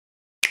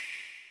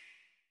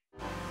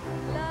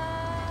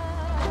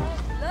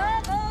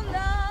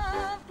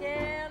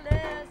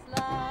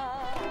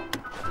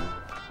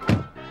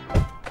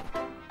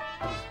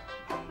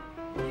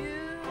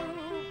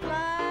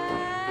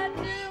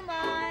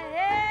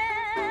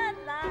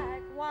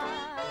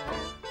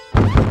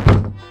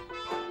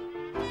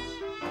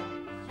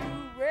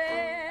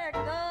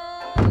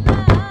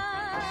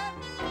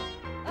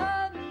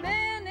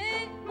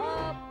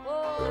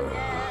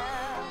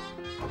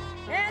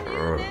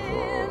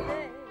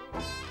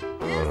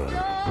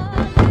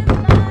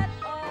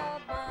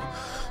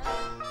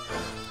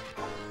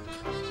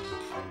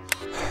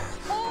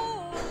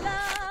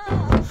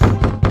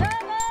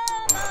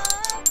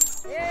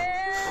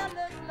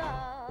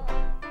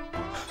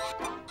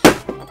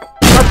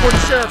for the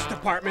sheriff's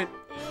department.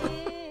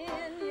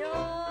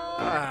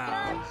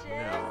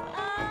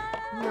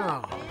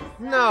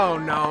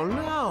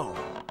 No.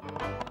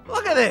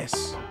 Look at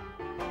this.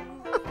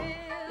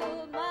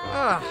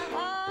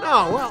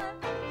 No, well,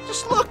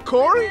 just look,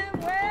 Corey.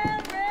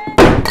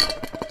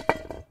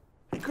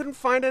 They couldn't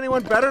find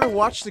anyone better to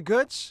watch the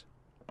goods?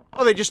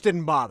 Oh, they just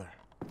didn't bother.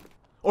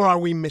 Or are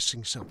we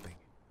missing something?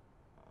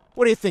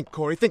 What do you think,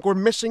 Corey? Think we're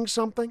missing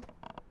something?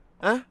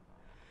 Huh?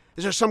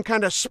 Is there some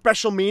kind of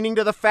special meaning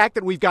to the fact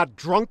that we've got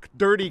drunk,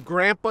 dirty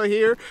grandpa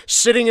here,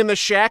 sitting in the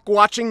shack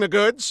watching the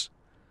goods?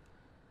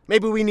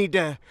 Maybe we need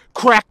to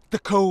crack the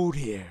code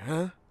here,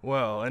 huh?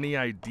 Well, any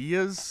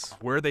ideas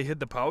where they hid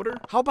the powder?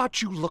 How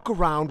about you look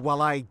around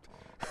while I...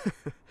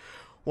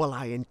 while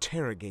I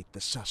interrogate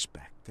the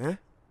suspect, huh?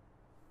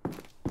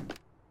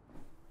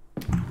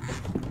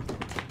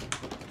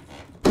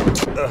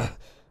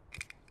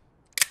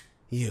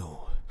 You.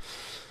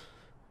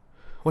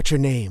 What's your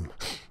name,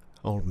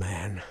 old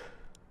man?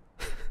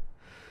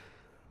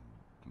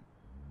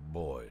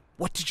 Boyd.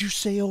 What did you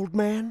say, old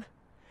man?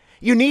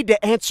 You need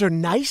to answer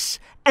nice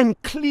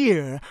and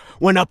clear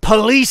when a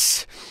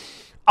police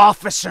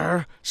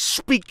officer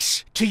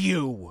speaks to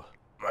you.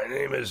 My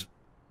name is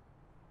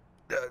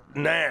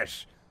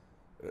Nash.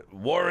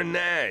 Warren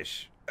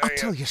Nash. I'll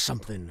tell you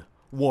something,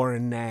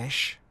 Warren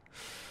Nash.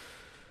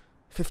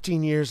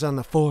 15 years on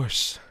the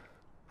force.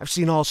 I've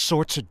seen all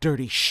sorts of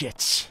dirty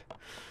shits.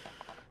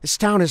 This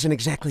town isn't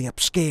exactly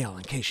upscale,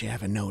 in case you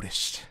haven't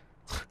noticed.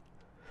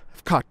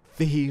 I've caught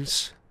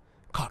thieves,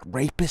 caught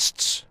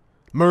rapists,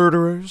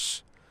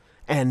 murderers,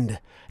 and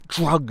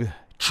drug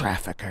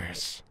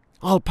traffickers.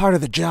 All part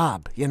of the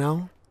job, you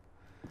know?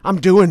 I'm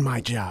doing my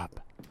job.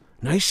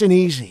 Nice and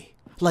easy,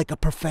 like a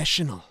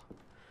professional.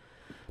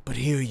 But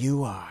here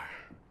you are.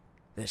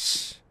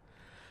 This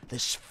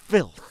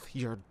filth,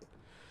 you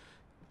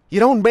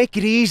don't make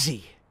it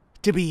easy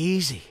to be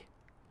easy.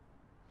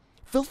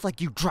 Filth like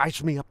you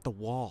drives me up the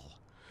wall.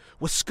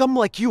 With scum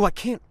like you, I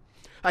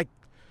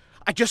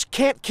just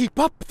can't keep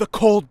up the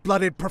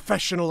cold-blooded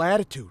professional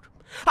attitude.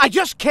 I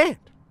just can't.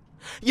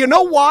 You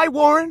know why,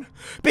 Warren?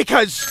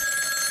 Because...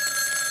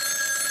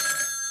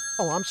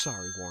 Oh, I'm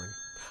sorry, Warren.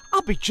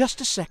 I'll be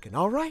just a second,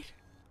 all right?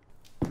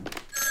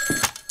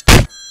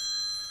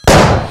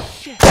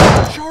 Shit,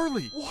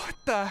 Charlie! What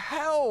the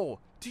hell?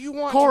 Do you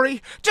want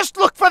Corey, just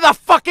look for the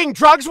fucking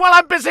drugs while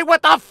I'm busy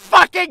with the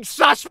fucking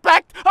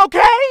suspect,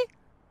 okay?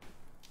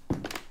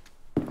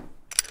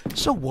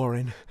 So,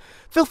 Warren,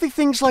 filthy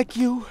things like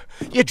you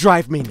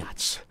drive me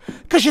nuts.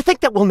 'Cause you think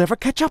that we'll never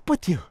catch up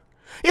with you.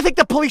 You think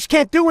the police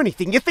can't do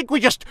anything. You think we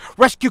just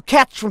rescue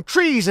cats from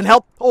trees and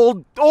help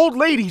old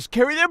ladies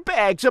carry their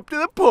bags up to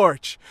the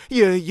porch.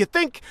 You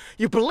think,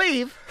 you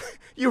believe,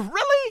 you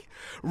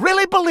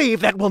really believe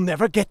that we'll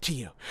never get to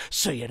you,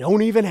 so you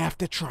don't even have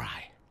to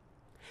try.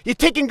 You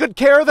taking good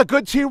care of the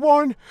goods here,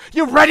 Warren?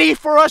 You ready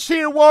for us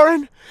here,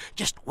 Warren?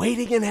 Just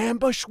waiting in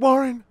ambush,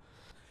 Warren?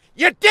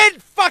 You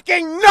did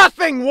fucking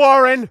nothing,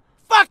 Warren!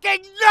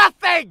 Fucking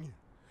nothing!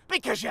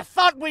 Because you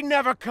thought we'd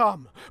never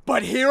come.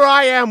 But here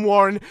I am,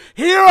 Warren.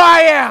 Here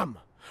I am!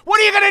 What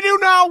are you gonna do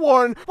now,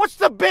 Warren? What's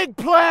the big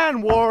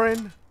plan,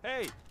 Warren?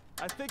 Hey,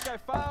 I think I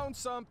found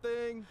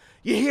something.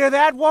 You hear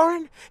that,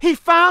 Warren? He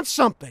found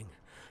something.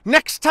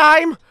 Next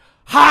time,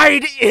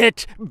 hide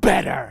it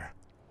better.